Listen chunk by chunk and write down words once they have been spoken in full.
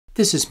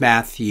This is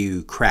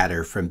Matthew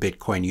Cratter from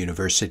Bitcoin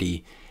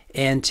University,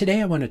 and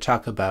today I want to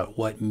talk about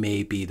what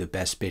may be the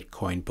best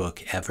Bitcoin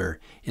book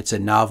ever. It's a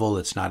novel,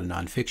 it's not a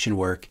nonfiction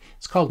work.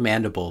 It's called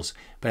Mandibles,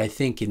 but I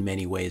think in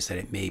many ways that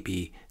it may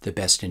be the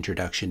best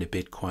introduction to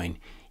Bitcoin,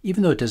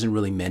 even though it doesn't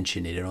really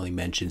mention it. It only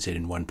mentions it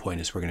in one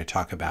point, as we're going to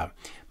talk about.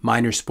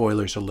 Minor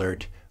spoilers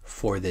alert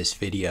for this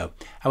video.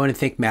 I want to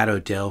thank Matt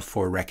Odell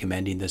for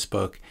recommending this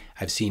book.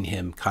 I've seen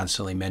him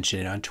constantly mention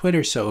it on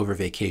Twitter, so over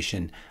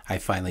vacation I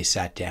finally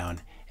sat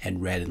down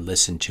and read and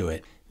listened to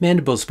it.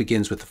 Mandibles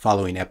begins with the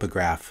following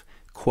epigraph,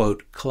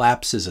 quote,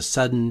 "Collapse is a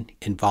sudden,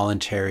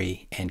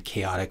 involuntary, and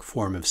chaotic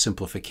form of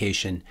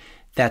simplification."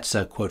 That's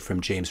a quote from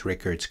James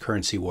Rickards'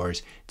 Currency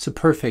Wars. It's a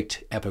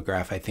perfect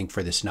epigraph, I think,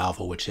 for this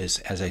novel, which is,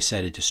 as I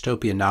said, a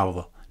dystopian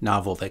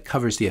novel that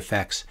covers the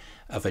effects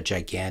of a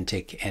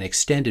gigantic and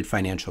extended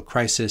financial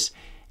crisis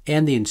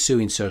and the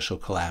ensuing social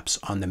collapse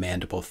on the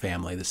Mandible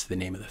family. This is the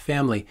name of the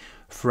family,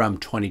 from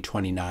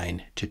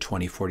 2029 to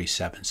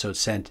 2047. So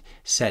it's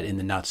set in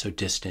the not so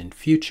distant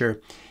future,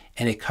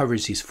 and it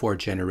covers these four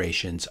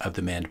generations of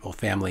the Mandible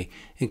family,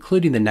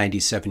 including the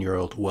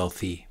 97-year-old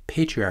wealthy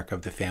patriarch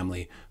of the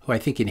family, who I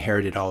think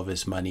inherited all of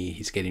his money.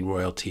 He's getting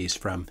royalties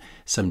from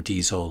some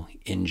diesel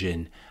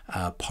engine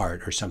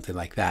part or something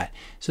like that.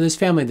 So this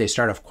family, they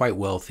start off quite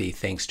wealthy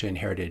thanks to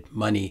inherited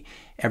money.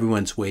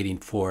 Everyone's waiting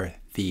for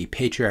the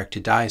patriarch to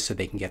die so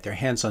they can get their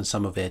hands on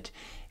some of it.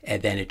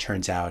 And then it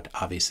turns out,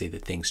 obviously,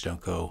 that things don't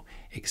go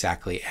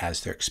exactly as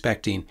they're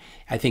expecting.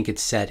 I think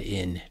it's set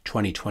in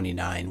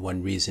 2029.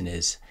 One reason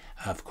is,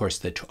 of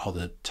course, all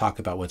the talk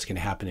about what's going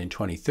to happen in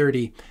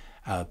 2030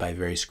 by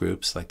various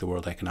groups like the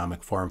World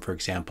Economic Forum, for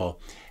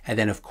example. And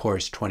then, of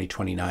course,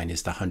 2029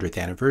 is the 100th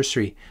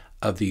anniversary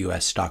of the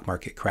U.S. stock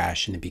market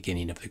crash in the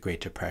beginning of the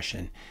Great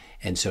Depression.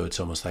 And so it's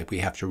almost like we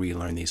have to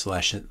relearn these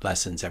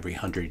lessons every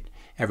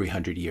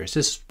 100 years.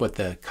 This is what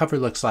the cover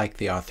looks like.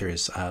 The author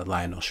is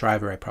Lionel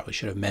Shriver, I probably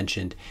should have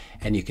mentioned.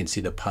 And you can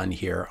see the pun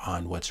here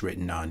on what's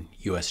written on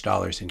US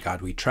dollars, "In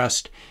God We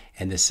Trust."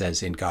 And this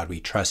says, "In God We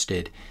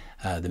Trusted."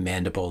 The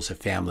Mandibles, a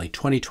family,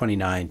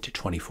 2029 to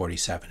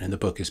 2047. And the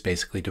book is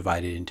basically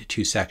divided into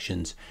two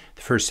sections.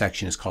 The first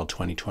section is called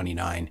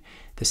 2029.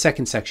 The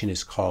second section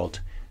is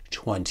called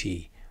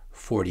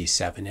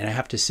 2047. And I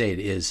have to say, it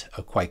is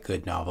a quite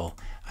good novel.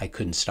 I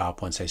couldn't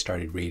stop once I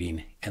started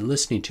reading and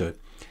listening to it.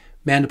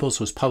 Mandibles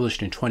was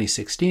published in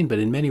 2016, but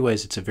in many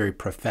ways it's a very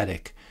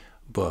prophetic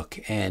book,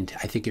 and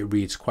I think it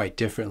reads quite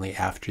differently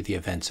after the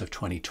events of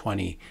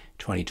 2020,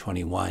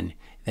 2021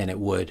 than it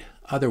would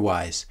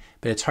otherwise.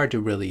 But it's hard to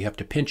really, you have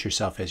to pinch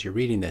yourself as you're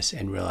reading this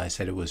and realize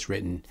that it was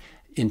written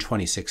in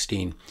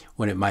 2016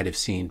 when it might have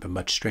seemed a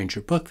much stranger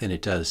book than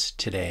it does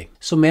today.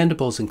 So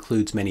Mandibles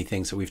includes many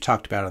things that we've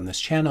talked about on this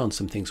channel and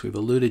some things we've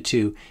alluded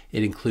to.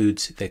 It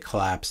includes the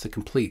collapse, the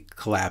complete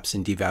collapse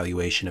and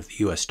devaluation of the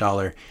US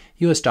dollar.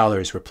 US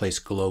dollar is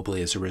replaced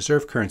globally as a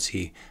reserve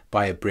currency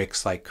by a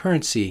BRICS-like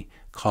currency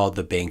called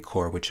the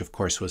Bancor, which of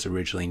course was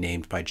originally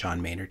named by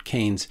John Maynard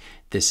Keynes.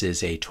 This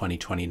is a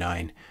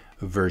 2029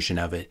 version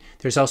of it.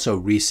 There's also a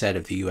reset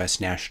of the U.S.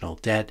 national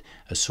debt,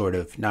 a sort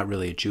of, not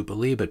really a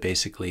jubilee, but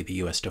basically the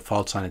U.S.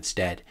 defaults on its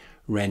debt,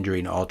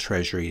 rendering all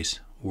treasuries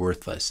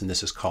worthless. And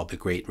this is called the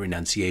Great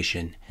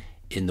Renunciation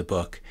in the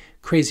book.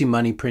 Crazy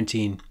money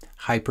printing,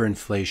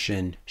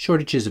 hyperinflation,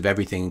 shortages of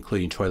everything,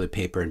 including toilet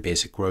paper and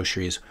basic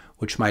groceries,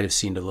 which might have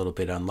seemed a little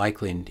bit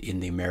unlikely in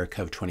the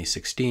America of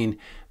 2016,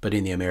 but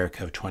in the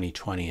America of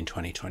 2020 and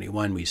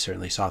 2021, we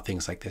certainly saw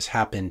things like this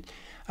happen.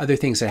 Other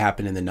things that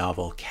happen in the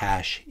novel: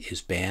 cash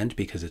is banned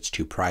because it's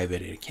too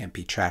private and it can't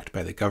be tracked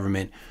by the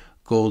government.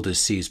 Gold is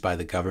seized by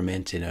the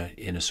government in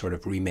a sort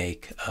of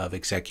remake of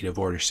Executive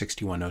Order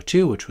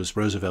 6102, which was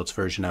Roosevelt's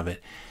version of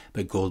it.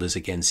 But gold is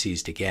again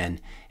seized again,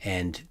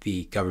 and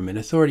the government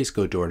authorities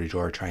go door to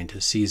door trying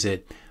to seize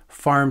it.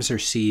 Farms are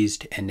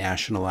seized and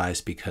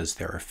nationalized because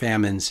there are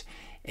famines,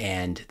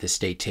 and the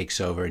state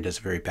takes over and does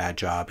a very bad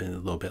job, and a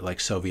little bit like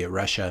Soviet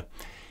Russia.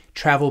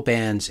 Travel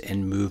bans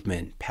and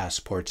movement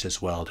passports as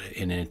well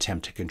in an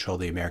attempt to control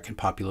the American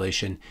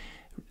population.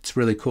 It's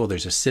really cool.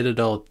 There's a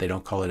citadel. They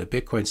don't call it a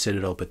Bitcoin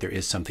citadel, but there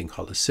is something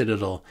called a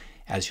citadel,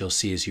 as you'll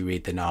see as you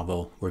read the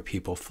novel, where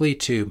people flee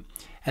to.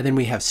 And then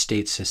we have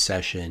state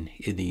secession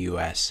in the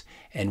U.S.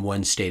 And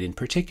one state in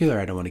particular,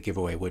 I don't want to give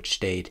away which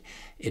state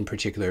in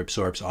particular,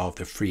 absorbs all of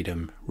the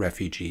freedom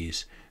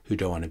refugees who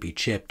don't want to be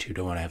chipped, who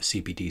don't want to have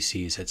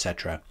CBDCs,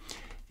 etc.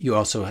 You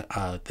also,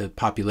 the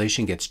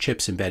population gets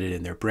chips embedded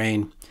in their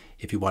brain.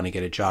 If you want to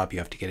get a job, you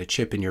have to get a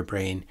chip in your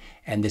brain,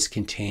 and this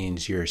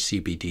contains your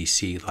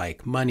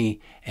CBDC-like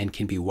money and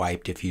can be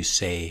wiped if you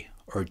say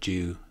or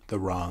do the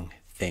wrong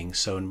thing.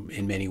 So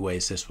in many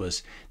ways,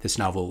 this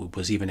novel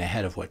was even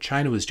ahead of what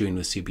China was doing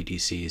with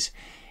CBDCs,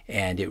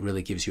 and it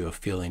really gives you a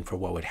feeling for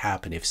what would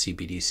happen if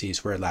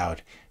CBDCs were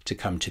allowed to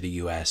come to the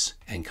U.S.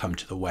 and come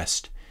to the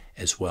West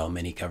as well.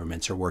 Many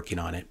governments are working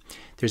on it.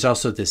 There's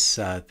also this,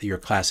 your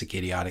classic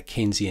idiotic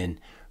Keynesian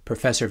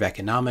professor of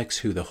economics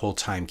who the whole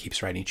time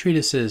keeps writing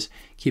treatises,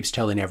 keeps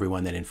telling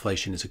everyone that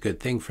inflation is a good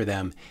thing for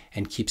them,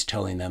 and keeps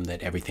telling them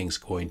that everything's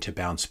going to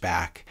bounce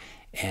back.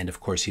 And of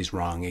course, he's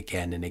wrong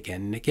again and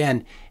again and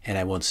again. And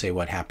I won't say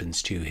what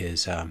happens to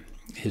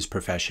his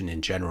profession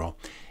in general.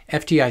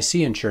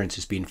 FDIC insurance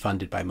is being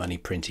funded by money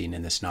printing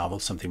in this novel,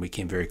 something we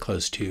came very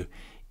close to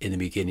in the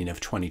beginning of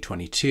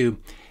 2022.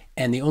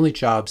 And the only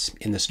jobs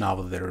in this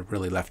novel that are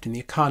really left in the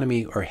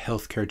economy are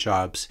healthcare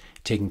jobs,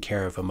 taking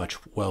care of a much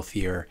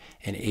wealthier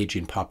and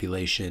aging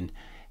population,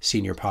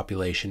 senior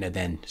population, and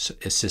then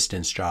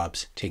assistance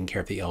jobs, taking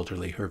care of the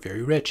elderly who are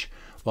very rich,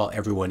 while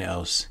everyone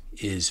else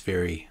is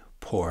very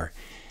poor.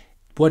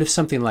 What if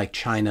something like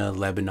China,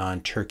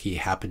 Lebanon, Turkey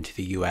happened to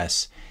the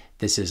US?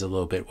 This is a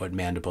little bit what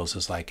Mandibles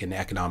is like, an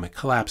economic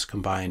collapse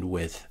combined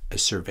with a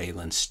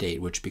surveillance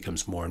state, which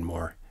becomes more and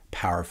more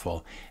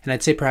powerful. And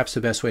I'd say perhaps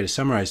the best way to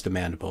summarize the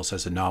Mandibles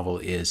as a novel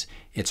is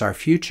it's our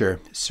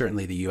future,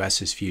 certainly the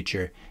US's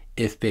future,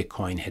 if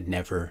Bitcoin had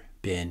never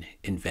been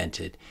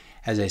invented.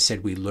 As I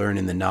said, we learn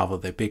in the novel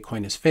that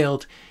Bitcoin has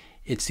failed.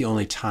 It's the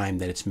only time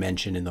that it's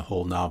mentioned in the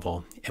whole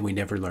novel, and we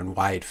never learn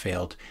why it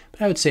failed.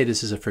 But I would say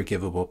this is a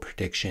forgivable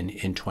prediction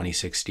in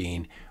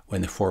 2016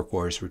 when the fork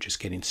wars were just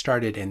getting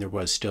started and there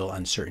was still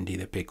uncertainty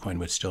that Bitcoin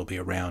would still be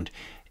around.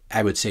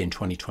 I would say in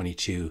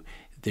 2022,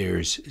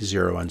 there's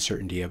zero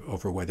uncertainty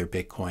over whether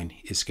Bitcoin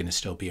is going to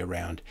still be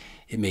around.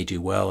 It may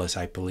do well, as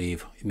I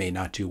believe. It may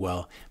not do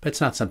well, but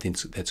it's not something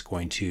that's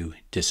going to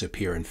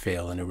disappear and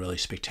fail in a really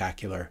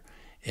spectacular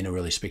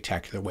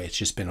way. It's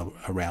just been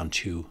around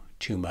too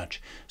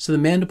much. So the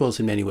Mandibles,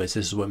 in many ways,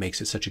 this is what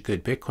makes it such a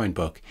good Bitcoin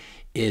book,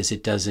 is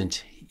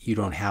you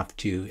don't have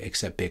to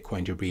accept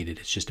Bitcoin to read it.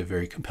 It's just a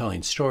very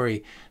compelling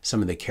story.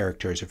 Some of the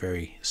characters are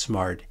very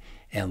smart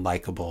and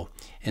likable.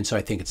 And so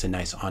I think it's a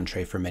nice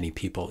entree for many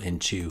people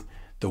into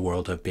the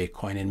world of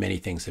Bitcoin and many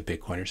things that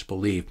Bitcoiners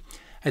believe.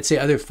 I'd say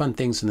other fun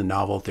things in the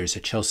novel. There's a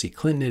Chelsea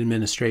Clinton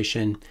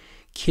administration.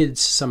 Kids,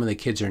 some of the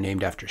kids are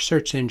named after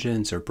search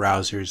engines or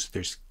browsers.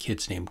 There's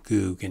kids named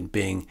Goog and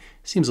Bing.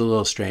 Seems a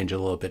little strange, a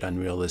little bit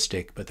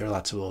unrealistic, but there are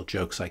lots of little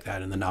jokes like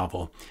that in the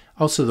novel.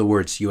 Also, the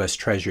words U.S.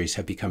 Treasuries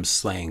have become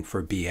slang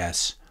for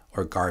BS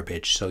or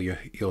garbage. So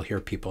you'll hear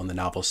people in the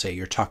novel say,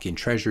 "You're talking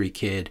Treasury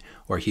kid,"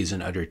 or "He's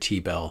an utter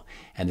T-bell."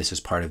 And this is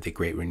part of the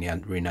Great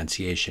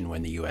Renunciation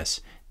when the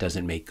U.S.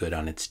 doesn't make good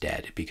on its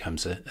debt. It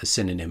becomes a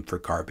synonym for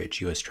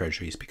garbage. U.S.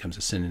 Treasuries becomes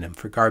a synonym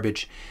for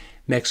garbage.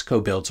 Mexico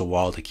builds a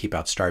wall to keep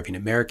out starving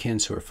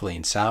Americans who are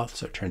fleeing south.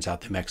 So it turns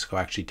out that Mexico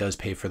actually does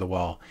pay for the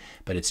wall,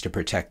 but it's to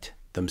protect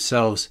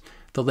themselves.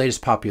 The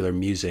latest popular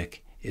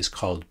music is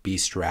called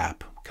beast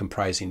rap,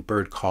 comprising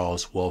bird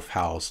calls, wolf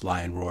howls,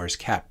 lion roars,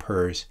 cat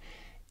purrs,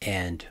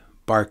 and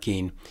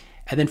barking.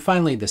 And then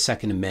finally, the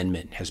Second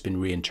Amendment has been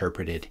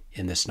reinterpreted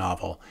in this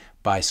novel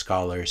by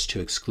scholars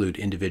to exclude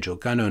individual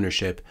gun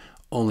ownership.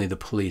 Only the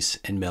police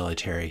and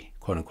military,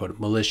 quote unquote,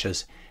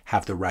 militias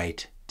have the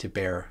right to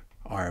bear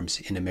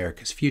arms in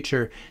America's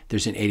future.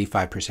 There's an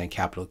 85%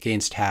 capital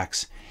gains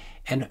tax,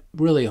 and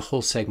really a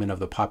whole segment of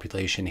the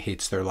population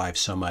hates their lives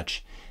so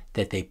much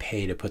that they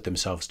pay to put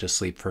themselves to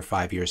sleep for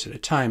 5 years at a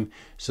time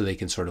so they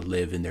can sort of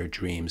live in their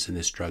dreams in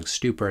this drug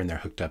stupor, and they're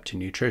hooked up to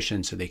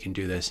nutrition so they can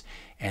do this,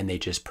 and they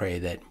just pray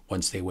that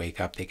once they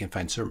wake up they can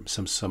find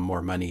some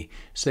more money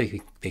so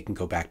they can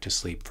go back to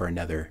sleep for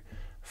another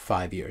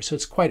 5 years. So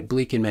it's quite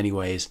bleak in many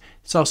ways.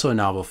 It's also a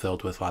novel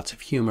filled with lots of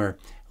humor,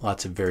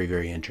 lots of very,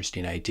 very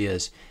interesting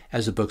ideas.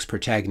 As the book's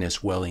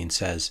protagonist, Welling,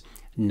 says,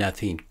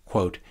 nothing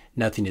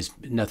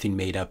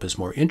made up is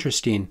more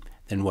interesting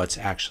than what's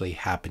actually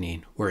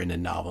happening. We're in a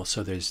novel.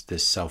 So there's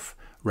this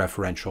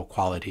self-referential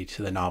quality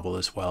to the novel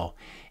as well.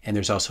 And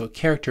there's also a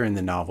character in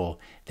the novel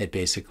that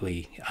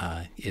basically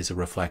is a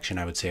reflection,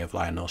 I would say, of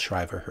Lionel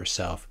Shriver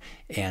herself.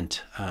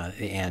 Aunt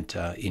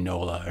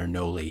Enola, or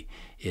Noli,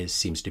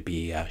 seems to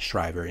be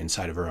Shriver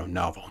inside of her own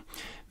novel.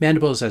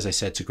 Mandibles, as I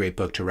said, it's a great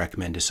book to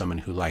recommend to someone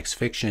who likes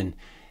fiction,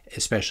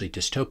 especially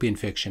dystopian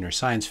fiction or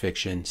science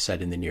fiction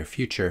set in the near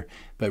future,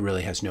 but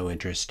really has no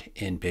interest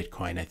in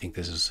Bitcoin. I think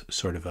this is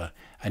sort of a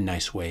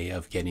nice way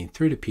of getting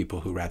through to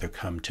people who rather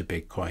come to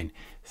Bitcoin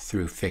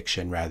through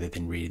fiction rather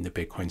than reading the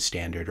Bitcoin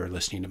Standard or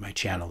listening to my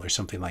channel or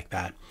something like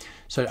that.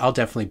 So I'll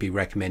definitely be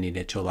recommending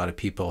it to a lot of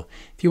people.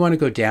 If you want to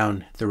go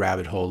down the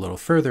rabbit hole a little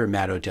further,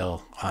 Matt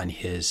Odell on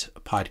his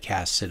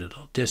podcast,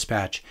 Citadel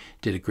Dispatch,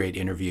 did a great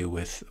interview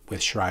with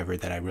Shriver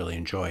that I really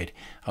enjoyed.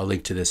 I'll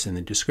link to this in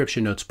the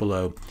description notes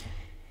below.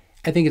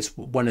 I think it's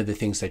one of the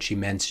things that she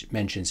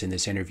mentions in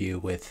this interview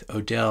with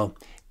Odell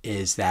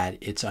is that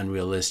it's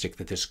unrealistic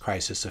that this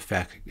crisis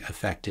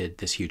affected,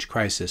 this huge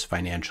crisis,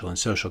 financial and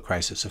social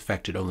crisis,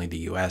 affected only the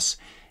U.S.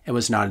 and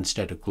was not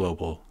instead a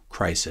global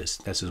crisis.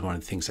 This is one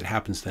of the things that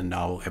happens in the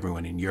novel.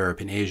 Everyone in Europe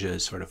and Asia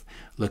is sort of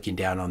looking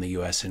down on the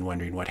U.S. and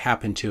wondering what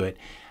happened to it.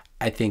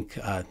 I think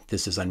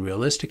this is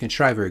unrealistic, and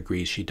Shriver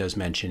agrees. She does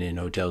mention in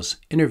Odell's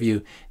interview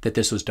that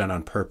this was done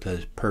on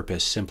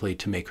purpose simply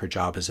to make her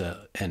job as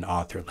an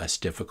author less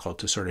difficult,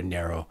 to sort of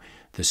narrow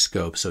the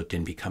scope so it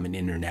didn't become an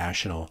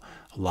international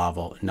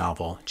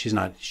novel.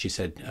 She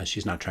said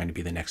she's not trying to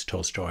be the next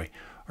Tolstoy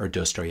or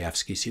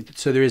Dostoevsky.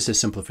 So there is a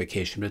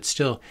simplification, but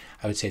still,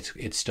 I would say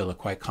it's still a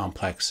quite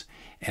complex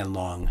and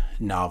long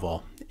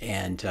novel.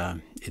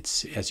 And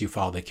it's, as you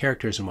follow the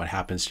characters and what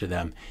happens to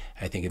them,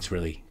 I think it's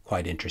really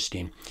quite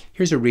interesting.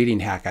 Here's a reading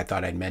hack I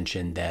thought I'd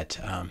mention that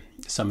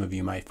some of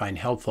you might find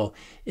helpful.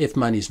 If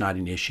money's not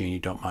an issue and you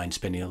don't mind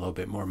spending a little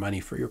bit more money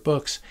for your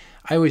books,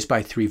 I always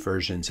buy 3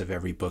 versions of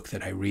every book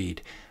that I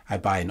read. I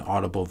buy an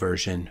Audible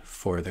version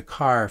for the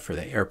car, for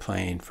the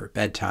airplane, for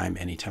bedtime,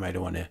 anytime I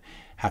don't want to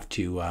have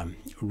to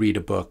read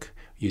a book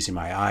using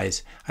my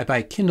eyes. I buy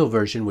a Kindle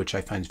version, which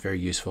I find is very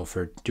useful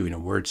for doing a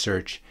word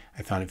search.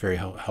 I found it very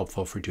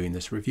helpful for doing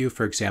this review,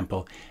 for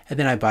example. And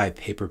then I buy a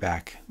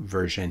paperback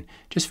version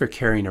just for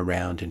carrying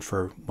around and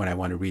for when I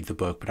want to read the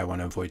book, but I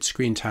want to avoid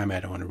screen time. I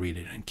don't want to read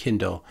it on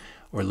Kindle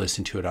or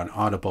listen to it on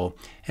Audible.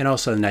 And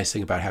also the nice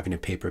thing about having a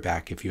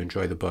paperback, if you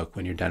enjoy the book,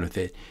 when you're done with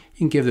it, you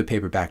can give the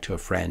paperback to a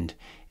friend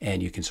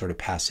and you can sort of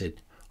pass it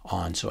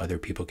on so other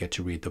people get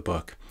to read the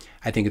book.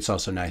 I think it's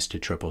also nice to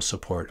triple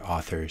support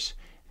authors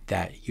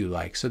that you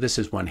like. So this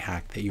is one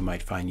hack that you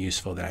might find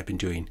useful that I've been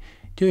doing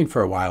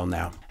for a while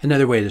now.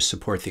 Another way to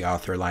support the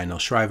author, Lionel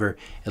Shriver,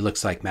 it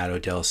looks like Matt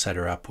Odell set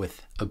her up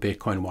with a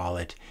Bitcoin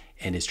wallet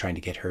and is trying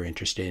to get her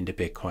interested into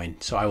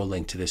Bitcoin. So I will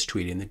link to this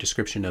tweet in the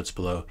description notes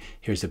below.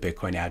 Here's the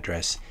Bitcoin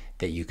address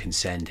that you can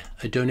send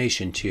a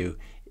donation to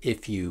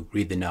if you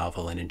read the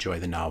novel and enjoy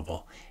the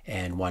novel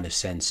and want to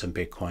send some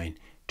Bitcoin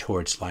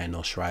towards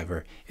Lionel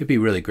Shriver. It'd be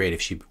really great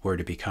if she were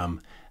to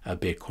become a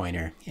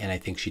Bitcoiner, and I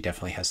think she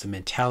definitely has the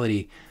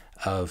mentality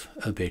of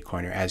a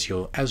Bitcoiner, as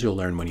you'll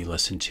learn when you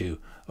listen to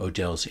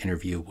Odell's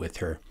interview with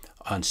her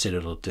on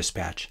Citadel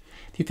Dispatch.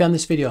 If you found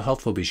this video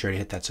helpful, be sure to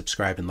hit that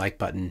subscribe and like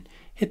button.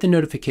 Hit the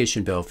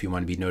notification bell if you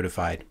want to be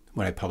notified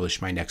when I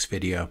publish my next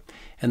video,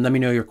 and let me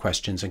know your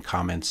questions and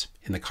comments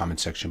in the comment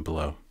section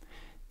below.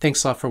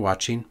 Thanks a lot for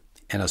watching,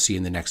 and I'll see you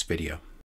in the next video.